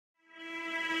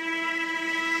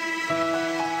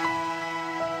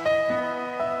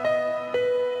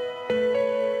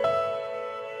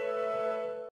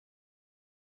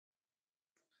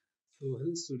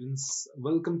Hello students,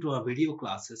 welcome to our video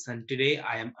classes, and today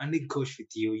I am Anik Ghosh with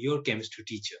you, your chemistry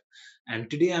teacher.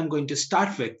 And today I'm going to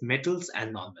start with metals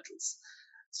and non-metals.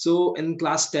 So in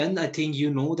class 10, I think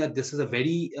you know that this is a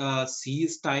very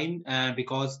serious time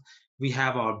because we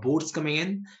have our boards coming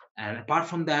in, and apart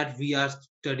from that we are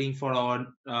studying for our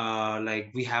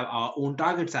we have our own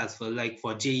targets as well, like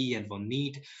for JEE and for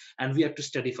NEET, and we have to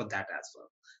study for that as well.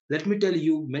 Let me tell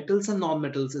you, metals and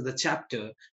non-metals is a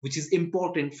chapter which is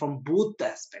important from both the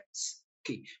aspects.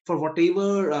 Okay, for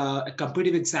whatever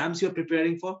competitive exams you're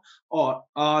preparing for, or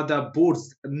the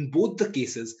boards, in both the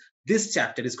cases, this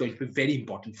chapter is going to be very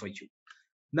important for you.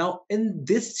 Now, in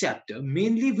this chapter,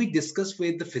 mainly we discuss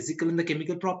with the physical and the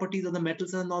chemical properties of the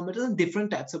metals and non-metals and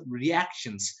different types of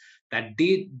reactions that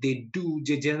they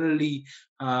generally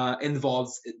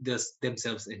involves this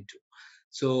themselves into.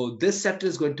 So this chapter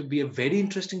is going to be a very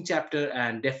interesting chapter,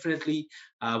 and definitely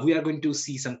we are going to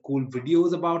see some cool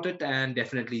videos about it, and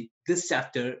definitely this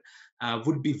chapter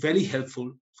would be very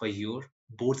helpful for your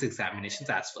boards examinations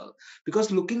as well, because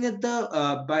looking at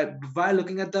the by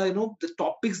looking at the the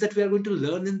topics that we are going to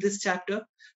learn in this chapter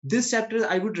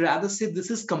I would rather say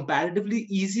this is comparatively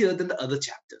easier than the other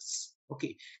chapters.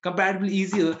 Okay, comparatively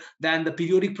easier than the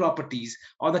periodic properties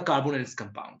or the carbon and its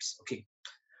compounds. Okay,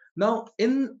 now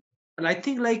in and I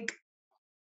think, like,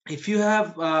 if you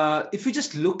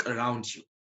just look around you,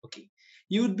 okay,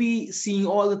 you would be seeing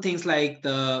all the things like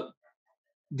the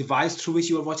device through which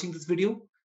you are watching this video,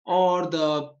 or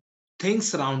the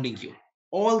things surrounding you,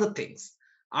 all the things,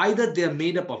 either they are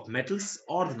made up of metals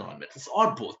or the non-metals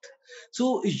or both.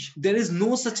 So there is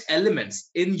no such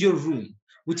elements in your room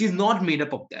which is not made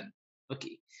up of them.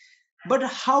 Okay, but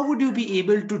how would you be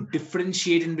able to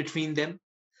differentiate in between them?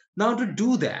 Now, to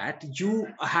do that, you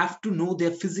have to know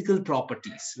their physical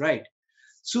properties, right?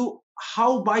 So,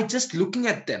 how by just looking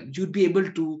at them, you'd be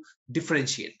able to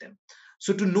differentiate them.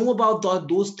 So, to know about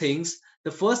those things,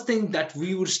 the first thing that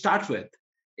we would start with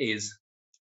is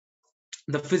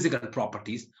the physical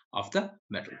properties of the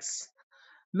metals.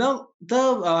 Now, the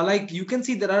like you can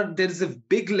see there is a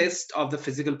big list of the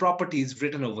physical properties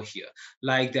written over here.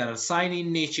 Like, they are shiny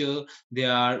in nature, they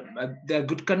are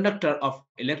good conductor of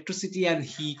electricity and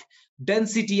heat,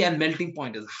 density and melting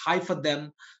point is high for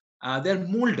them. They are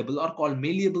moldable or called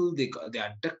malleable. They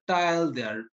are ductile. They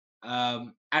are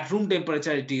at room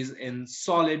temperature. It is in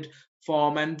solid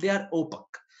form, and they are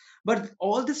opaque. But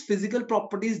all these physical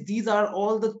properties, these are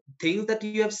all the things that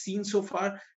you have seen so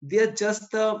far. They are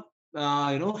just the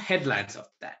headlines of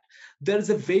that. There's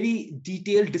a very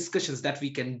detailed discussions that we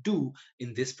can do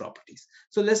in these properties.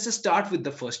 So let's just start with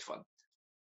the first one.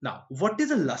 Now, what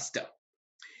is a luster?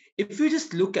 If you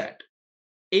just look at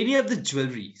any of the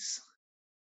jewelries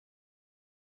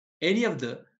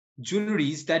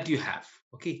that you have,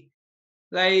 okay,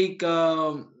 like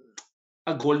a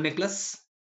gold necklace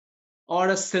or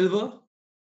a silver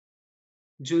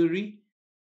jewelry,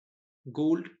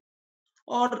 gold,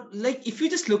 or like if you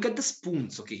just look at the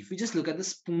spoons, okay, if you just look at the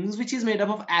spoons which is made up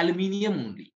of aluminium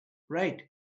only, right?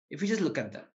 If you just look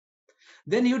at them,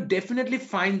 then you definitely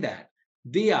find that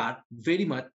they are very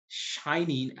much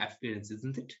shiny in appearance,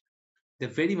 isn't it? They're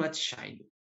very much shiny.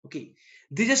 Okay,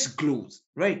 they just glows,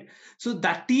 right? So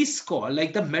that is called,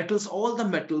 like, the metals, all the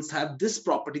metals have this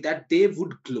property that they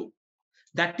would glow.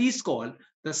 That is called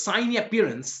the shiny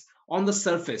appearance on the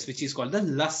surface, which is called the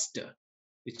luster,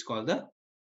 which is called the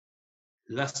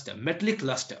luster, metallic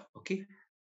luster. Okay,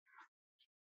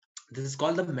 this is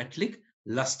called the metallic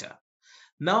luster.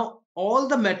 Now, all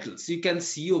the metals you can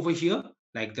see over here,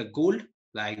 like the gold,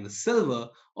 like the silver,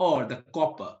 or the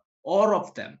copper, all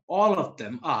of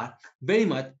them are very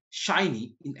much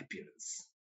shiny in appearance.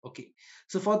 Okay,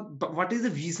 so but what is the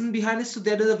reason behind it? So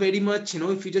there is a very much,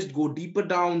 if you just go deeper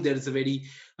down, there is a very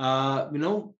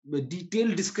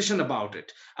detailed discussion about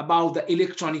it, about the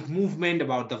electronic movement,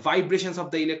 about the vibrations of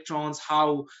the electrons,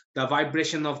 how the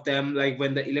vibration of them, like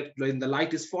when the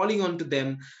light is falling onto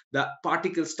them, the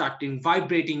particles starting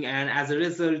vibrating, and as a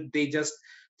result they just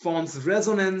forms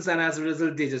resonance, and as a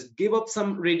result they just give up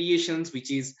some radiations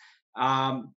which is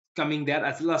coming there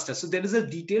as luster. So there is a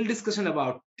detailed discussion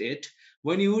about it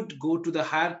when you would go to the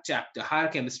higher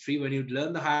chemistry. When you'd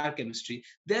learn the higher chemistry,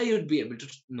 there you'd be able to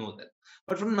know that.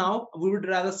 But for now, we would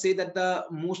rather say that the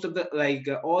most of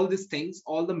the, all these things,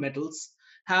 all the metals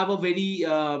have a very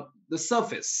the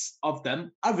surface of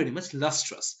them are very much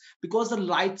lustrous, because the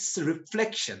light's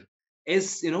reflection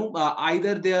is,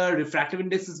 either their refractive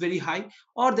index is very high,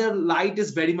 or their light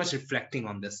is very much reflecting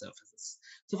on their surfaces.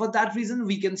 So for that reason,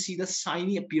 we can see the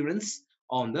shiny appearance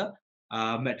on the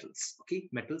metals, okay,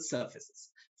 metal surfaces.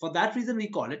 For that reason, we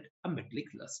call it a metallic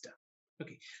luster.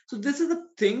 Okay, so this is the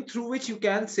thing through which you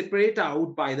can separate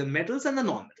out by the metals and the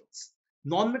non-metals.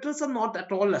 Non-metals are not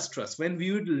at all lustrous. When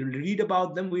we would read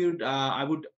about them, we would I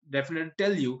would definitely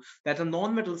tell you that the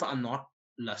non-metals are not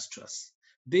lustrous.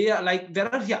 They are like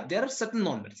there are certain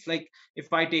non-metals. Like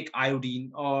if I take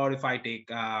iodine or if I take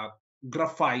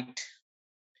graphite,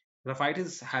 graphite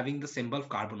is having the symbol of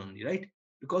carbon only, right?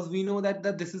 Because we know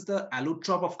that this is the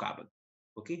allotrope of carbon.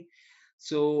 Okay,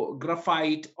 so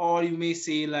graphite, or you may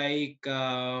say like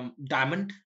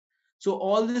diamond. So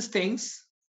all these things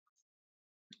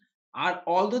are,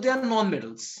 although they are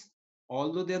non-metals,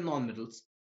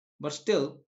 but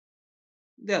still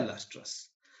they are lustrous.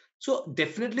 So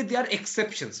definitely they are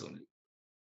exceptions only.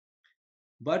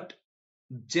 But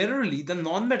generally the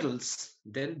non-metals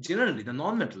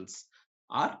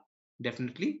are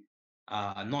definitely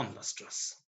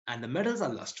non-lustrous, and the metals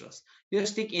are lustrous. You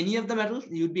just take any of the metals,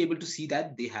 you'd be able to see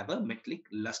that they have a metallic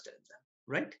luster in them,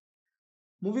 right?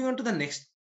 Moving on to the next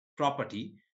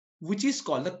property, which is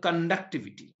called the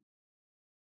conductivity.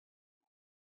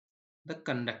 The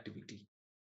conductivity.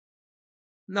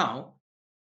 Now,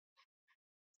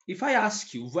 if I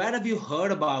ask you, where have you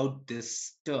heard about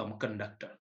this term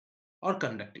conductor or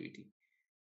conductivity?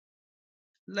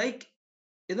 Like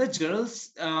in the general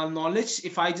knowledge,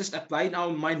 if I just apply now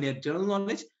my general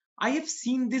knowledge, I have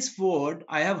seen this word,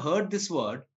 I have heard this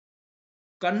word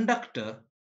conductor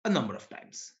a number of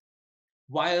times.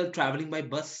 While traveling by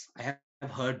bus, I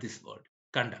have heard this word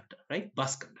conductor, right?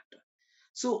 Bus conductor.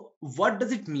 So what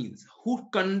does it mean? Who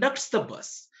conducts the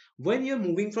bus? When you're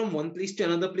moving from one place to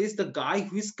another place, the guy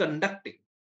who is conducting,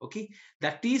 okay,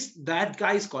 that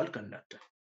guy is called conductor.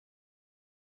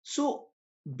 So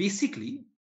basically,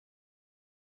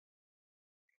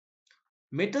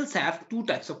 metals have two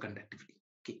types of conductivity.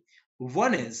 Okay,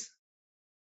 one is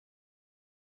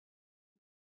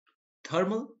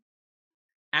thermal,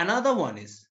 another one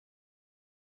is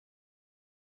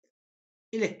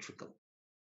electrical.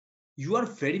 You are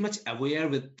very much aware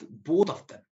with both of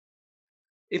them.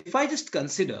 If I just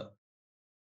consider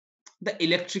the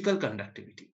electrical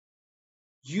conductivity,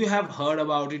 you have heard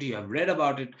about it, you have read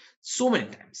about it so many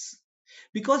times,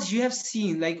 because you have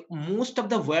seen like most of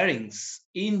the wirings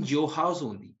in your house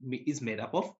only is made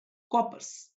up of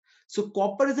coppers. So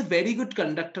copper is a very good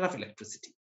conductor of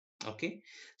electricity. Okay,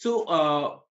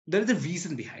 so there is a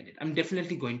reason behind it. I'm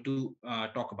definitely going to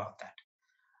talk about that.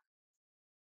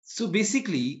 So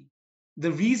basically,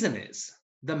 the reason is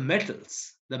the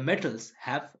metals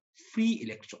have free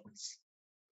electrons.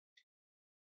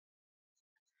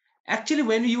 Actually,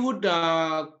 when you would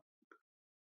go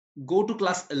to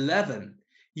class 11,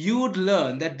 you would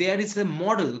learn that there is a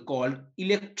model called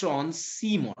electron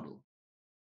C model.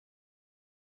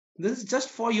 This is just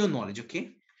for your knowledge,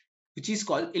 okay? Which is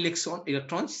called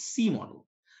electron C model.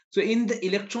 So in the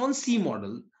electron C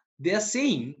model, they are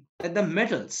saying that the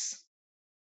metals,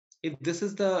 if this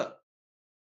is the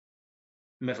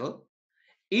metal,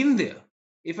 in there,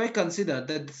 if I consider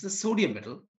that this is sodium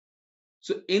metal,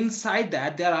 so inside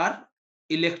that there are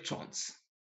electrons.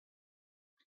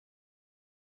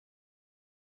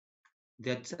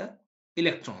 That's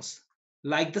electrons,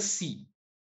 like the sea,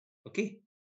 okay,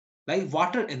 like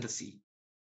water in the sea.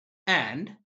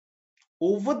 And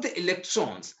over the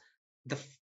electrons,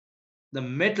 the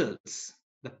metals,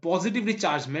 the positively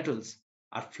charged metals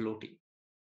are floating.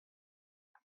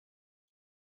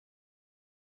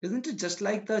 Isn't it just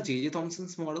like the J.J.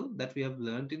 Thomson's model that we have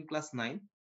learned in class 9?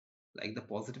 Like the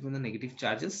positive and the negative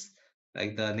charges,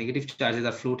 like the negative charges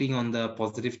are floating on the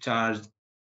positive charged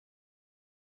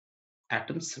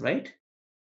atoms, right?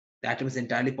 The atom is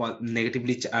entirely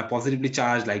positively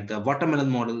charged, like the watermelon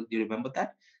model. You remember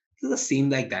that? It's the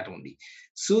same like that only.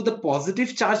 So the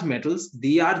positive charged metals,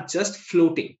 they are just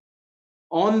floating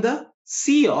on the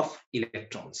sea of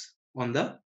electrons.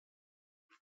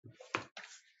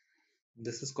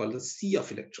 This is called the sea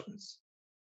of electrons.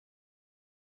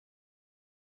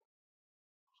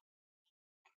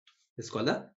 It's called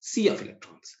the sea of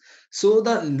electrons. So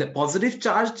the positive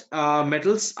charged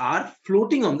metals are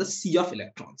floating on the sea of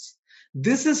electrons.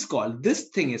 This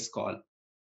thing is called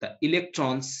the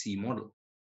electron sea model.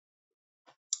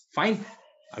 Fine.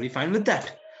 Are we fine with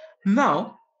that?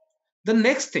 Now, the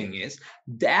next thing is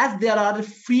that there are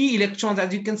free electrons.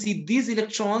 As you can see, these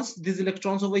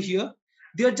electrons over here,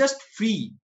 they are just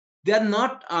free. They are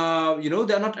not, they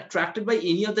are not attracted by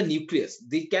any of the nucleus.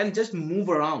 They can just move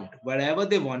around wherever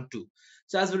they want to.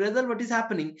 So as a result, what is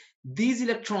happening? These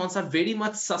electrons are very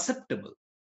much susceptible.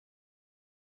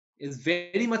 Is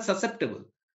very much susceptible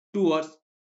towards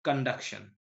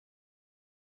conduction.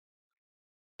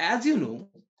 As you know,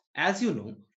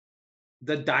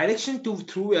 the direction to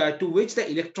which the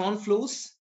electron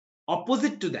flows,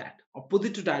 opposite to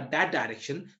that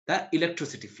direction, the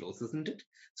electricity flows, isn't it?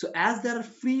 So as there are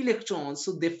free electrons,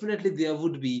 so definitely there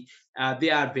would be they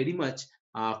are very much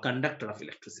conductor of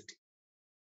electricity.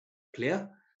 Clear?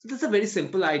 So this is a very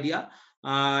simple idea,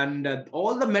 and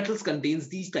all the metals contains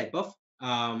these type of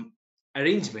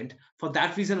arrangement. For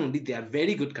that reason only, they are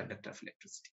very good conductor of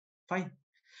electricity. Fine.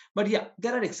 But yeah,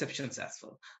 there are exceptions as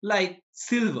well, like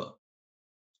silver.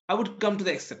 I would come to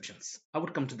the exceptions.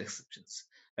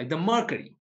 Like the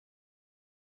mercury.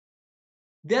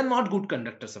 They are not good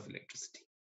conductors of electricity,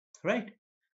 right?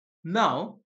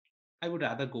 Now, I would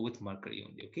rather go with mercury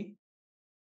only, okay?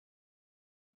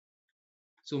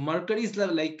 So mercury is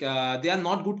like they are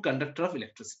not good conductor of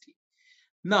electricity.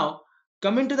 Now,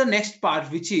 coming to the next part,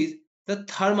 which is the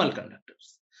thermal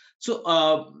conductors.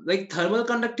 So, like thermal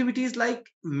conductivity is like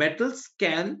metals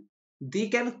they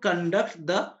can conduct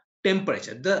the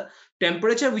temperature. The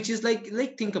temperature, which is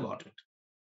like think about it.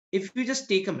 If you just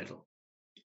take a metal,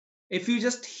 if you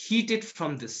just heat it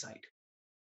from this side,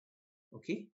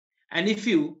 okay, and if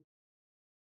you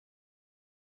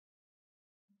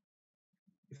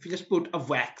just put a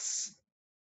wax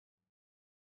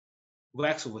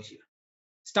over here,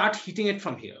 start heating it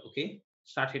from here, okay,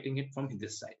 start hitting it from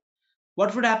this side,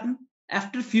 what would happen?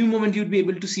 After a few moments, you'd be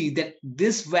able to see that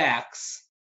this wax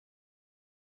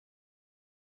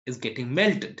is getting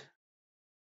melted.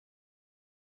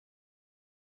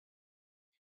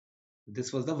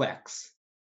 This was the wax.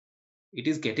 It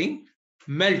is getting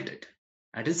melted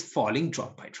and is falling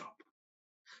drop by drop.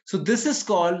 So this is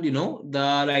called,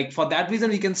 the like for that reason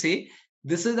we can say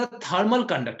this is a thermal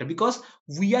conductor, because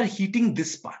we are heating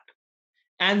this part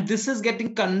and this is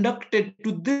getting conducted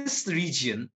to this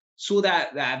region, so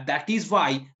that is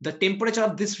why the temperature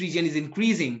of this region is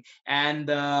increasing and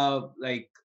like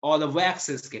all the wax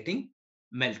is getting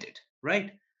melted,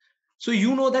 right? So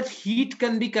you know that heat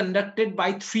can be conducted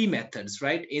by three methods,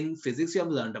 right? In physics, you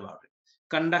have learned about it.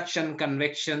 Conduction,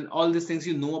 convection, all these things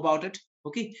you know about it.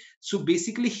 Okay. So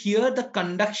basically here the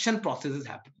conduction process is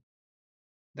happening.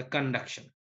 The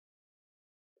conduction.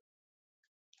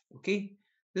 Okay.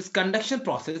 This conduction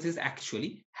process is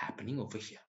actually happening over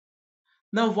here.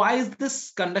 Now, why is this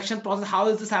conduction process? How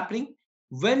is this happening?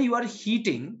 When you are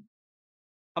heating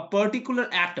a particular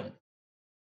atom,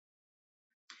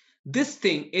 this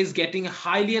thing is getting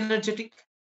highly energetic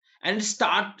and it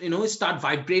start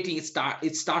vibrating, it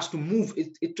starts to move,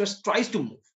 it just tries to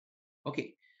move,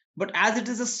 okay, but as it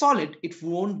is a solid, it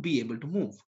won't be able to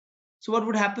move. So what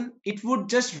would happen? It would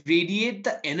just radiate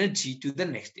the energy to the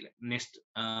next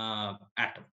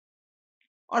atom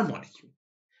or molecule.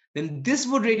 Then this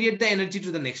would radiate the energy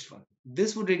to the next one,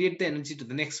 this would radiate the energy to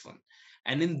the next one,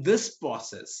 and in this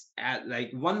process,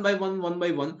 like one by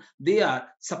one, they are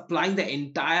supplying the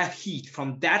entire heat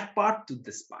from that part to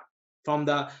this part, from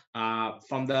the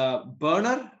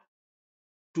burner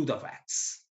to the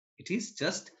wax. It is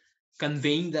just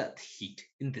conveying the heat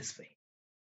in this way.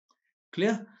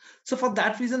 Clear? So for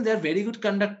that reason, they are very good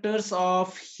conductors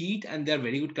of heat and they are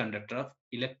very good conductor of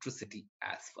electricity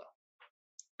as well.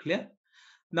 Clear?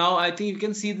 Now I think you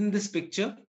can see in this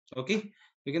picture, okay,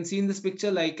 you can see in this picture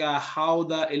like how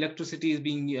the electricity is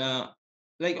being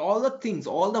like all the things,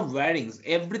 all the wirings,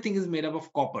 everything is made up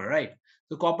of copper, right?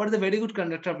 So copper is a very good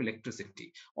conductor of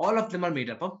electricity. All of them are made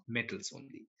up of metals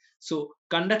only. So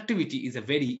conductivity is a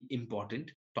very important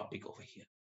topic over here.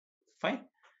 Fine.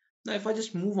 Now if I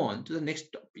just move on to the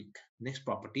next topic, next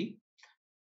property,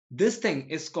 this thing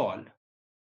is called,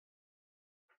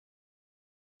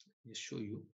 let me show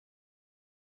you.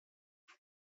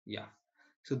 Yeah.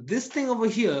 So this thing over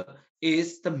here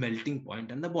is the melting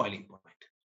point and the boiling point.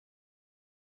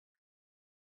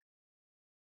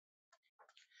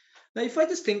 Now, if I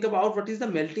just think about what is the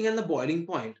melting and the boiling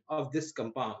point of this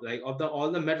compound, like of the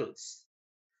all the metals.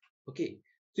 Okay.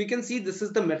 So you can see this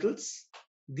is the metals.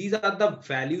 These are the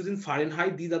values in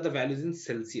Fahrenheit. These are the values in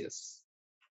Celsius.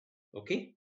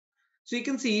 Okay. So you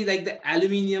can see like the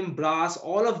aluminium, brass,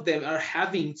 all of them are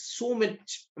having so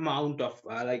much amount of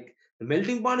like the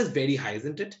melting point is very high,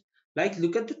 isn't it? Like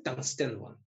look at the tungsten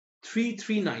one,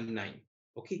 3399.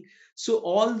 Okay. So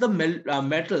all the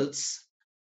metals,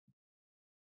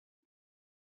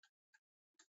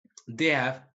 they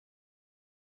have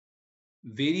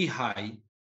very high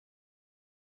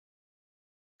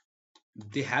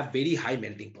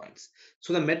melting points.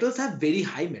 So the metals have very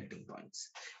high melting points.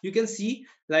 You can see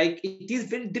like it is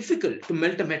very difficult to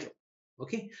melt a metal.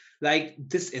 Okay, like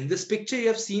this in this picture you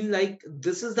have seen like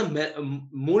this is the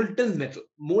molten metal,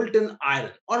 molten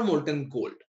iron or molten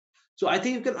gold. So I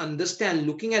think you can understand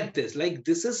looking at this, like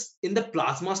this is in the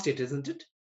plasma state, isn't it?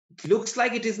 it looks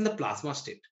like it is in the plasma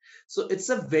state. So it's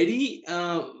a very,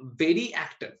 very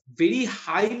active, very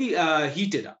highly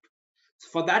heated up.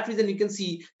 For that reason, you can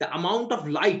see the amount of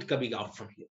light coming out from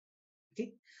here.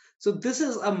 Okay, so this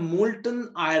is a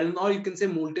molten iron, or you can say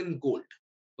molten gold.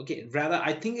 Okay, rather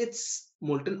I think it's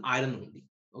molten iron only.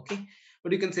 Okay,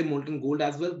 but you can say molten gold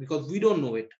as well, because we don't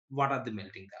know it. What are they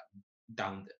melting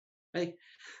down there, right?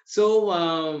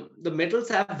 So the metals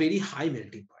have very high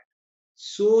melting point.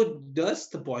 So does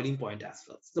the boiling point as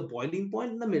well. So the boiling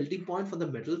point and the melting point for the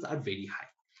metals are very high.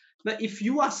 Now, if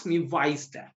you ask me why is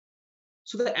that,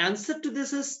 so the answer to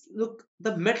this is, look,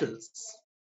 the metals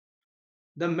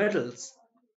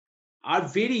are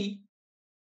very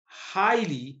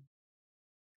highly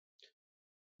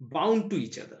bound to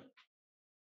each other,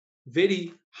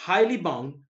 very highly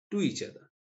bound to each other.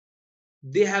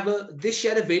 They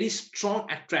share a very strong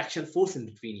attraction force in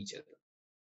between each other.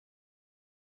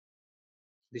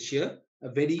 They share a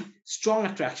very strong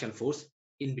attraction force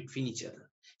in between each other.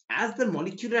 As the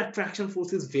molecular attraction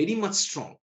force is very much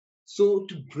strong, so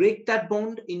to break that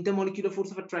bond, intermolecular force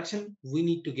of attraction, we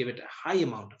need to give it a high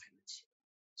amount of energy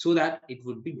so that it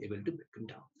would be able to break them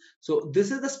down. So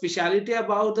this is the speciality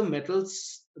about the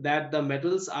metals, that the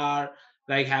metals are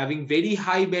like having very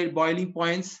high boiling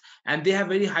points, and they have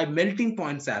very high melting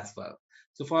points as well.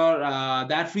 So for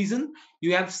that reason,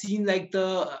 you have seen like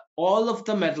the all of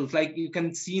the metals, like you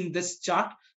can see in this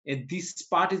chart, this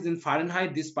part is in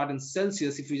Fahrenheit, this part in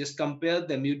Celsius. If you just compare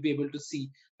them, you'd be able to see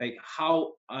like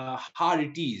how hard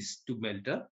it is to melt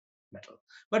a metal.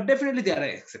 But definitely there are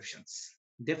exceptions.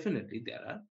 Definitely there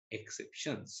are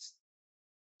exceptions.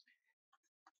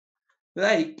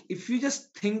 Like if you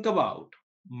just think about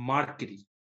mercury.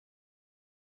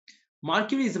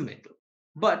 Mercury is a metal,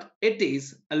 but it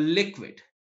is a liquid.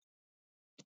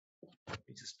 Let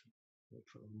me just wait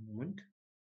for a moment.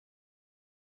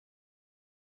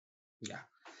 Yeah.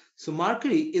 So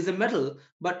mercury is a metal,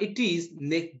 but it is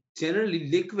generally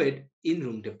liquid in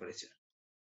room temperature,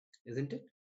 isn't it?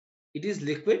 It is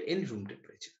liquid in room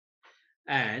temperature.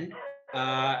 And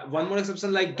one more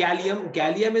exception, like gallium.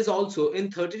 Gallium is also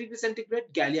in 30 degrees centigrade.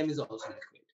 Gallium is also liquid.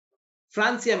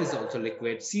 Francium is also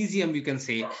liquid. Cesium, you can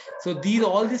say. So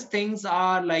all these things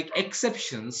are like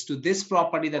exceptions to this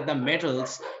property, that the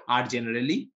metals are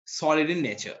generally solid in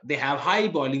nature. They have high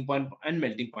boiling point and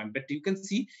melting point. But you can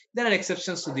see there are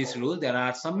exceptions to this rule. There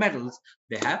are some metals,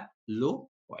 they have low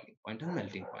boiling point and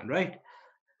melting point, right?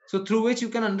 So through which you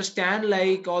can understand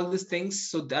like all these things.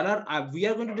 So there are we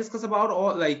are going to discuss about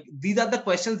all, like these are the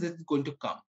questions that is going to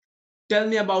come. Tell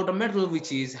me about a metal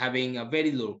which is having a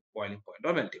very low boiling point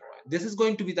or melting point. This is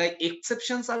going to be the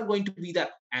exceptions, are going to be the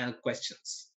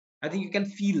questions. I think you can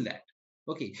feel that.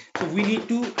 Okay, so we need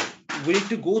to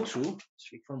go through.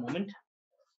 Just wait for a moment.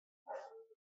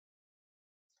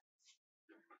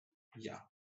 Yeah,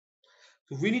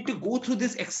 so we need to go through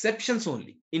these exceptions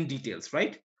only in details,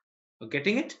 right? You're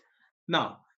getting it?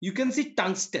 Now, you can see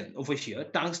tungsten over here.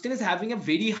 Tungsten is having a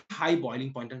very high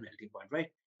boiling point and melting point, right?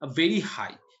 A very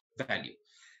high value.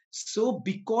 So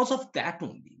because of that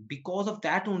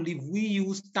only, we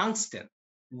use tungsten.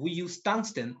 We use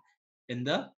tungsten in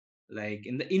the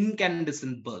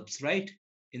incandescent bulbs, right?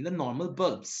 In the normal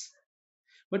bulbs.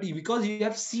 But because you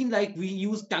have seen like we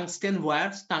use tungsten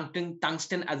wires,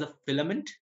 tungsten as a filament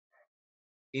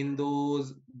in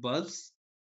those bulbs.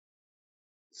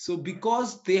 So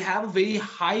because they have a very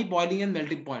high boiling and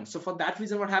melting point, so for that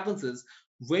reason what happens is,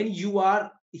 when you are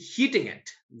heating it,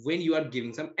 when you are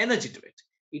giving some energy to it,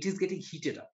 it is getting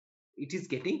heated up. It is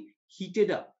getting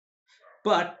heated up.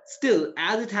 But still,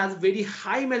 as it has a very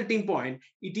high melting point,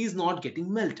 it is not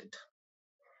getting melted.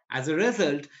 As a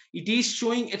result, it is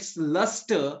showing its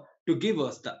luster to give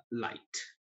us the light.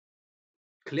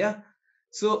 Clear?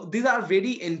 So these are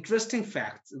very interesting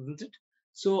facts, isn't it?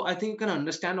 So I think you can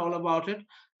understand all about it.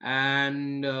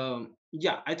 And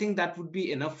yeah, I think that would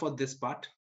be enough for this part.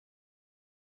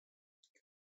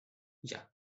 Yeah.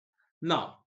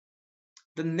 Now,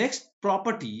 the next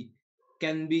property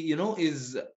can be,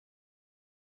 is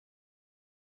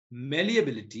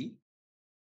malleability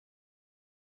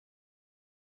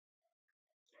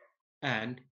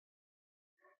and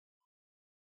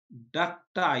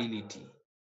ductility.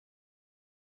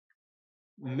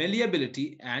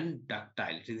 Malleability and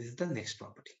ductility. This is the next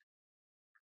property.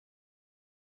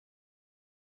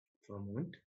 For a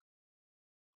moment.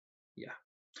 Yeah.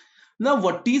 Now,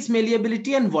 what is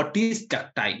malleability and what is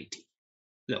ductility?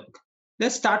 Look,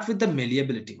 let's start with the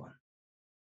malleability one.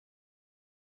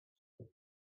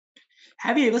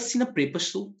 Have you ever seen a paper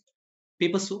shoe?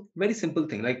 Paper shoe, very simple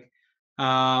thing. Like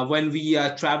When we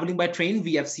are traveling by train,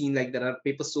 we have seen like there are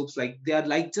paper soaps, like they are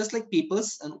like just like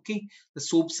papers, and okay, the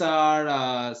soaps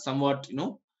are somewhat,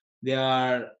 they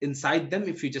are inside them.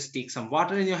 If you just take some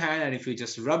water in your hand and if you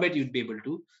just rub it, you'd be able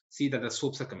to see that the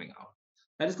soaps are coming out.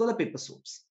 That is called the paper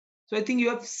soaps. So I think you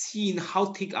have seen how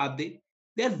thick are they.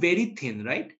 They are very thin,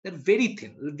 right? They're very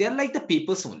thin. They're like the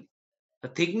papers only. The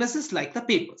thickness is like the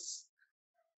papers.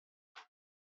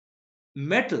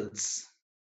 Metals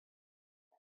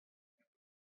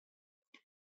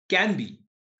can be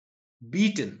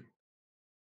beaten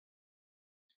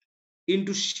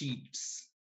into sheets.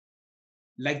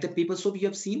 Like the paper soap you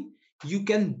have seen, you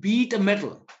can beat a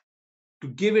metal to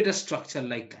give it a structure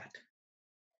like that,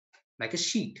 like a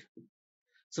sheet.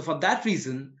 So for that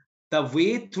reason, the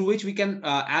way through which we can,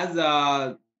 as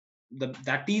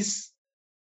that is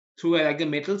through like the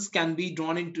metals can be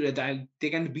drawn into, they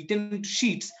can be beaten into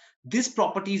sheets. This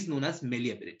property is known as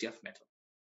malleability of metal.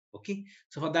 Okay,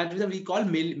 so for that reason we call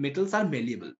metals are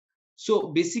malleable. So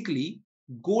basically,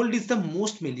 gold is the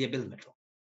most malleable metal.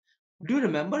 Do you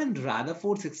remember in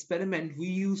Rutherford's experiment we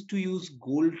used to use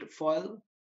gold foil?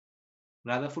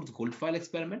 Rutherford's gold foil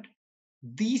experiment.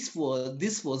 This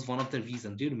was one of the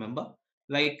reasons. Do you remember?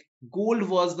 Like gold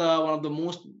was the one of the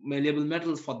most malleable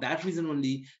metals. For that reason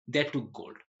only, they took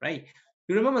gold, right?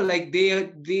 You remember, like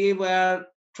they were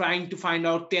trying to find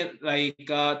out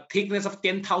thickness of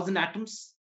 10,000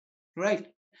 atoms, right?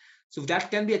 So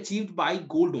that can be achieved by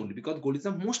gold only, because gold is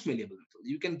the most malleable metal.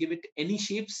 You can give it any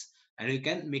shapes and you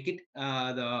can make it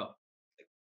the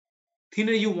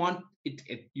thinner you want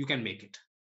it, you can make it.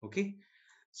 Okay,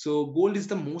 so gold is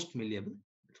the most malleable.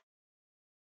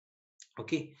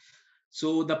 Okay,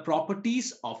 so the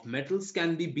properties of metals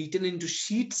can be beaten into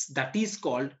sheets. That is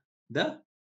called the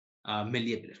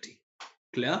malleability.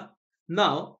 Clear?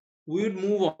 Now we would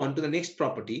move on to the next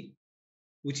property,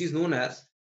 which is known as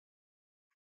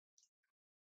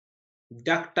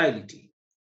ductility.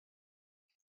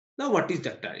 Now what is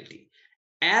ductility?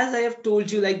 As I have told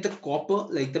you, like the copper,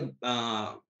 like the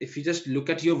if you just look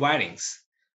at your wirings,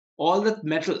 all the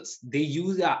metals they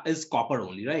use is copper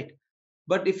only, right?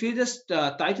 But if you just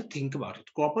try to think about it,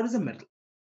 copper is a metal,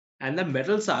 and the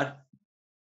metals are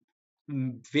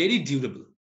very durable.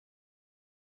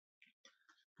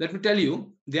 Let me tell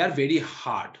you, they are very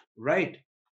hard, right?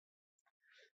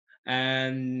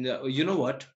 And you know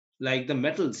what? Like the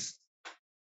metals,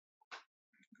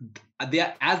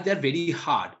 they're very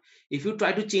hard. If you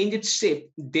try to change its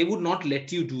shape, they would not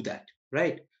let you do that,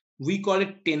 right? We call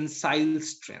it tensile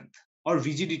strength or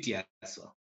rigidity as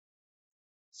well.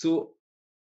 So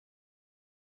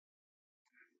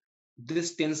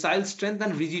this tensile strength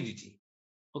and rigidity,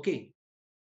 okay,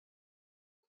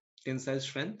 tensile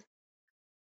strength.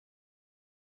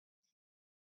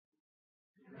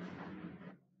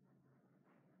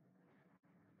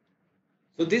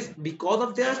 So this, because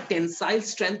of their tensile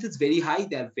strength is very high,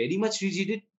 they are very much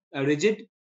rigid.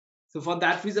 So for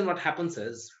that reason, what happens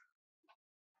is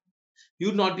you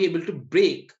would not be able to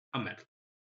break a metal.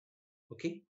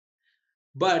 Okay,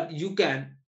 but you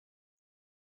can.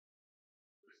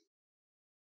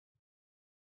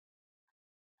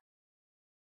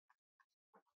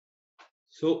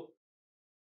 So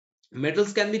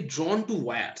metals can be drawn to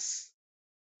wires.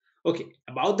 Okay,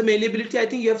 about the malleability, I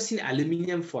think you have seen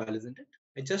aluminium foil, isn't it?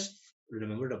 I just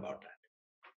remembered about that.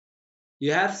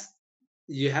 You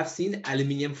have seen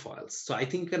aluminium foils, so I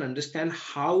think you can understand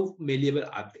how malleable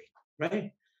are they,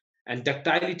 right? And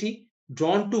ductility,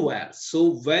 drawn to wires. So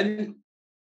when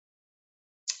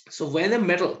a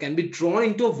metal can be drawn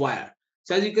into a wire,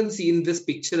 so as you can see in this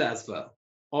picture as well,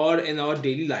 or in our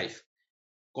daily life,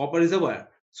 copper is a wire.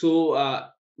 So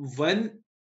when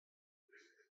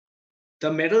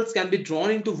the metals can be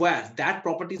drawn into wires, that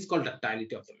property is called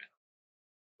ductility of the metal.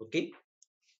 Okay,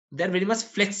 they're very much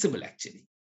flexible actually.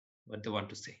 What they want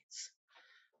to say is,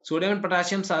 sodium and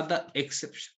potassiums are the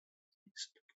exception.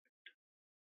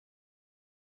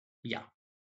 Yeah,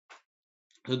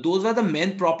 so those were the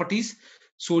main properties.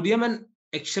 Sodium and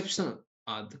exceptional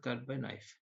are the cut by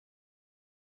knife.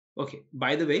 Okay,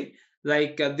 by the way,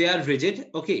 like they are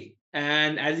rigid. Okay,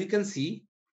 and as you can see,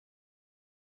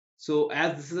 so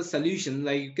as this is a solution,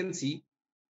 like you can see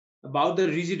about the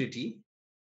rigidity,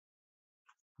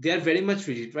 they are very much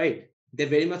rigid, right? They're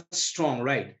very much strong,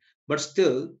 right? But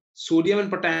still, sodium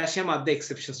and potassium are the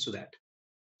exceptions to that.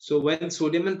 So when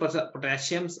sodium and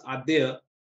potassiums are there,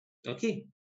 okay,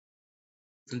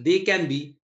 they can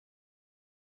be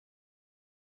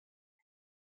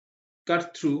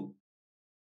cut through.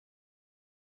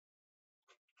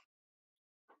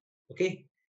 Okay,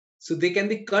 so they can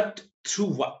be cut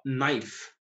through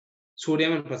knife.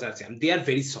 Sodium and potassium, they are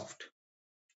very soft.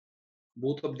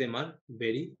 Both of them are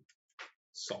very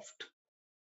soft.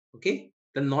 Okay,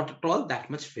 they're not at all that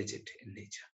much rigid in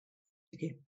nature.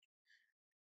 Okay.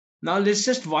 Now let's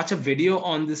just watch a video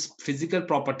on this physical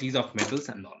properties of metals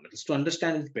and non-metals to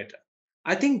understand it better.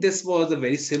 I think this was a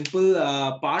very simple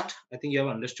part. I think you have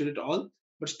understood it all,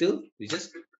 but still, we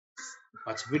just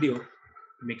watch video to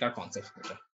make our concepts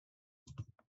better.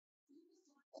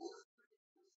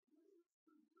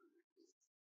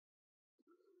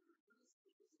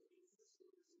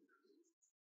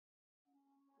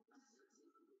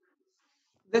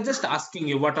 They're just asking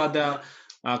you what are the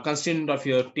constraints of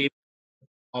your table,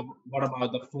 or what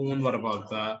about the phone, what about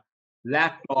the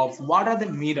laptop, what are they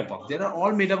made up of? They are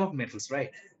all made up of metals, right?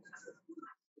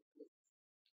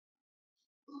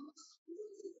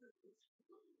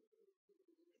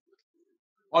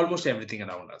 Almost everything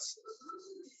around us.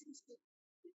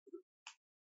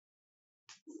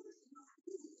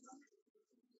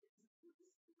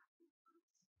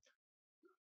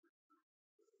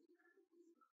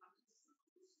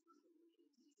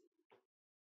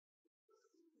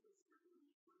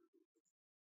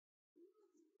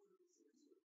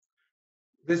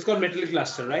 This is called metallic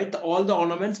luster, right? All the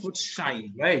ornaments would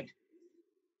shine, right?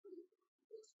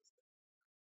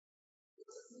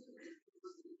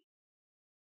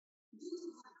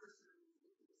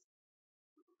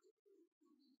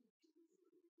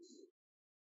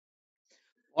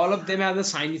 All of them have the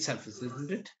shiny surface,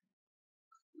 isn't it?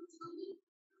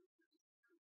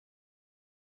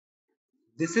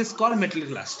 This is called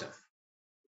metallic luster.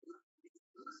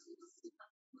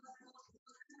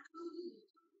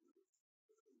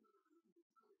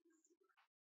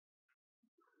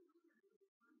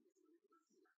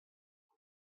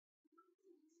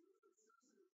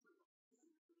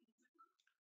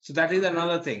 So that is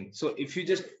another thing. So if you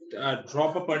just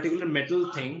drop a particular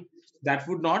metal thing, that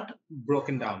would not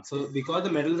broken down. So because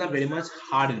the metals are very much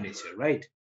hard in nature, right?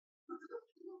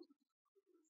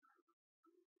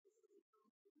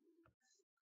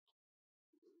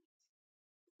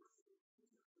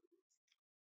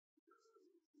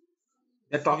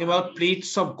 They're talking about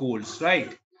plates of golds,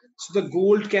 right? So the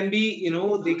gold can be,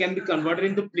 they can be converted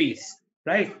into plates,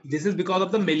 right? This is because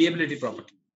of the malleability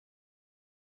property.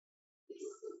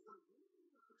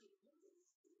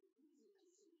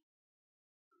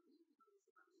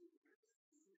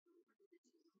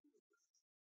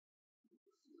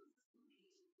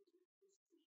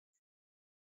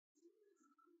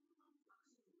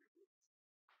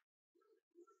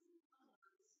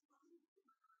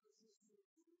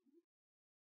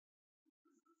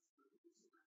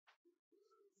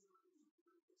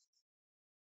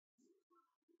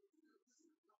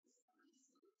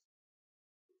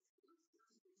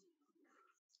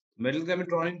 Metal can be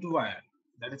drawn into wire.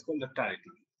 That is called ductility.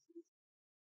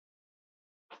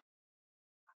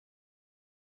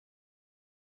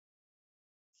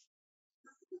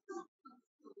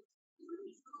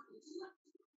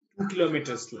 2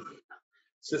 kilometers long.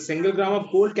 So a single gram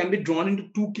of gold can be drawn into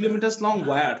 2 kilometers long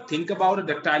wire. Think about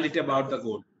the ductility about the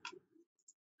gold.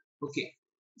 Okay.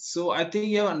 So I think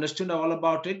you have understood all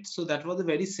about it. So that was a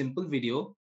very simple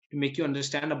video to make you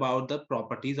understand about the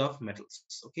properties of metals.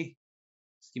 Okay.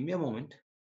 Just give me a moment.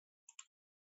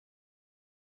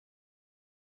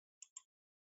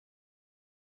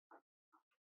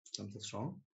 Something's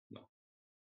wrong. No.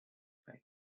 Right.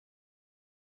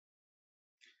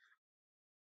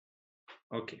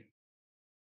 Okay.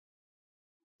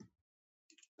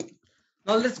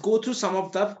 Now let's go through some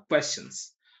of the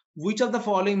questions. Which of the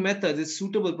following methods is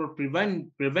suitable for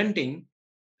preventing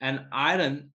an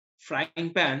iron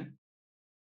frying pan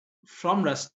from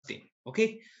rusting?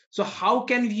 Okay, so how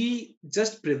can we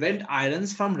just prevent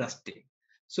irons from rusting?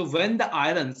 So when the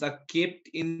irons are kept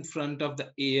in front of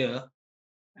the air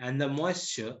and the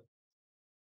moisture,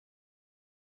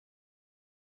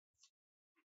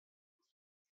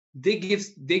 they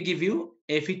give you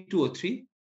Fe2O3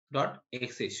 dot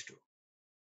XH2.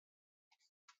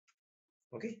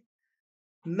 Okay,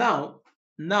 now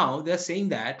they're saying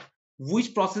that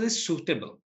which process is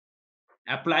suitable: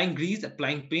 applying grease,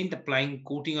 applying paint, applying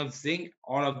coating of zinc,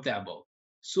 all of the above.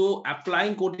 So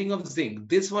applying coating of zinc,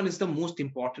 this one is the most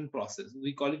important process.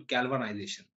 We call it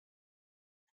galvanization.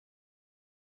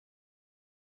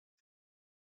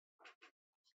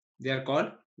 They are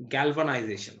called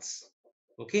galvanizations.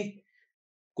 Okay,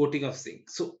 coating of zinc.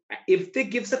 So if they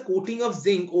gives a coating of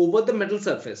zinc over the metal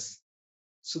surface,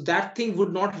 so that thing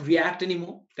would not react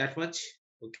anymore that much.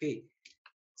 Okay.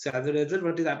 So as a result,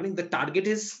 what is happening? The target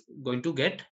is going to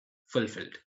get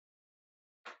fulfilled.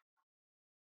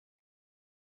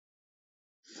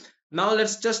 Now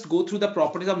let's just go through the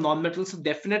properties of non-metals. So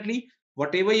definitely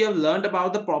Whatever you have learned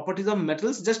about the properties of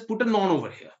metals, just put a non over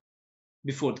here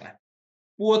before that.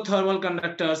 Poor thermal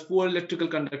conductors, poor electrical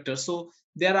conductors. So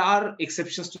there are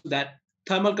exceptions to that.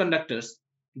 Thermal conductors,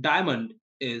 diamond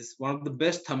is one of the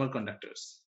best thermal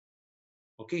conductors.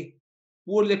 Okay,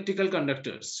 poor electrical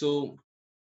conductors. So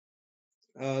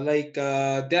there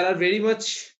are very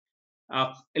much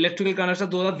electrical conductors,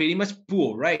 those are very much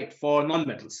poor, right, for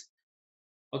non-metals.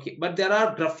 Okay, but there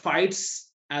are graphites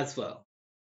as well.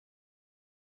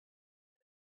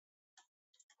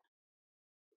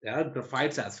 There are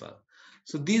graphites as well.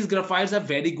 So these graphites are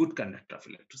very good conductor of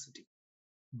electricity.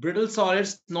 Brittle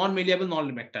solids, non-malleable,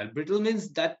 non-ductile. Brittle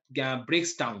means that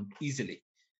breaks down easily.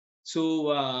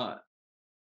 So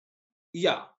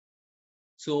yeah,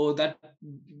 so that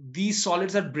these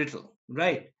solids are brittle,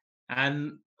 right,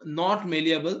 and not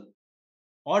malleable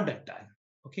or ductile.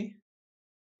 Okay,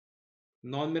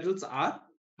 non-metals are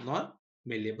not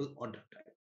malleable or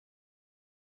ductile.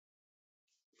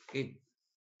 Okay,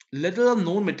 little or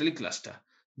no metallic cluster.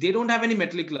 They don't have any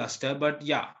metallic cluster, but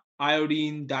yeah,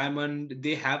 iodine, diamond,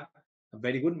 they have a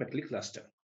very good metallic cluster.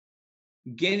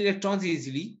 Gain electrons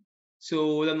easily.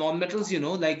 So the non-metals,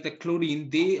 like the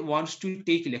chlorine, they wants to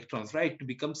take electrons, right, to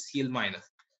become Cl minus.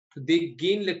 So they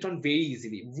gain electron very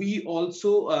easily. We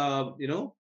also,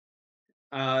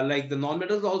 like the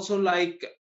non-metals also like.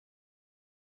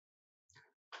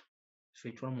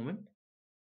 Wait for a moment.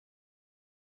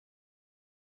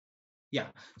 Yeah.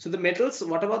 So the metals,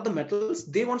 what about the metals?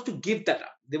 They want to give that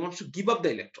up. They want to give up the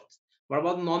electrons. What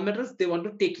about the non-metals? They want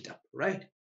to take it up, right?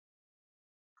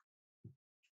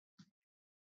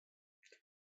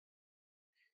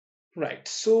 Right.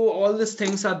 So all these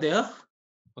things are there.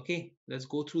 Okay. Let's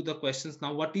go through the questions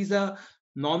now. What is a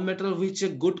non-metal which is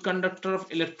a good conductor of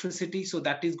electricity? So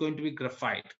that is going to be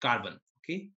graphite, carbon.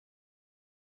 Okay.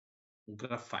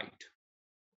 Graphite.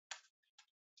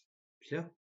 Clear?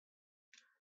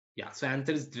 Yeah. So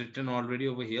answer is written already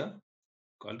over here.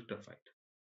 Called graphite.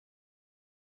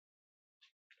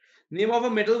 Name of a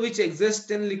metal which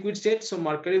exists in liquid state. So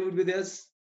mercury would be there.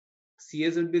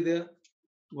 CS would be there.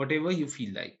 Whatever you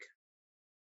feel like.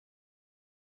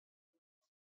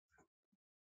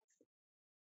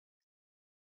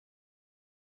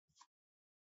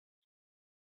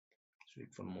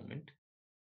 Wait for a moment.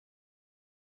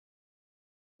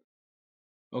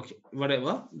 Okay,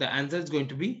 whatever. The answer is going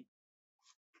to be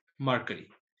mercury.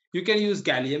 You can use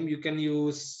gallium, you can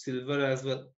use silver as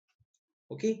well.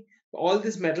 Okay, all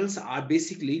these metals are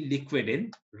basically liquid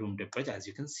in room temperature, as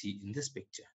you can see in this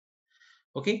picture.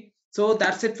 Okay, so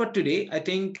that's it for today. I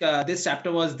think this part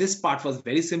was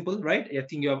very simple, right? I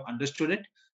think you have understood it.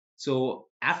 So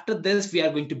after this, we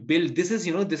are going to build. This is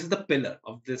the pillar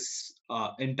of this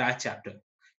entire chapter.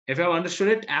 If you have understood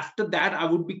it, after that, I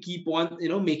would be keep on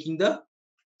making the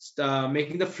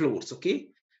floors. Okay,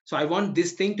 so I want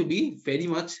this thing to be very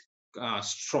much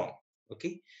strong.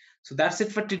 Okay, so that's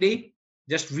it for today.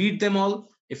 Just read them all.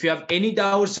 If you have any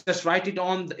doubts, just write it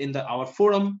on in the our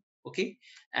forum. Okay,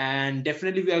 and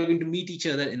definitely we are going to meet each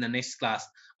other in the next class.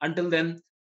 Until then,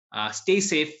 stay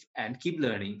safe and keep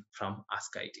learning from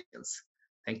Ask IITians.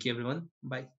 Thank you, everyone.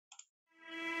 Bye.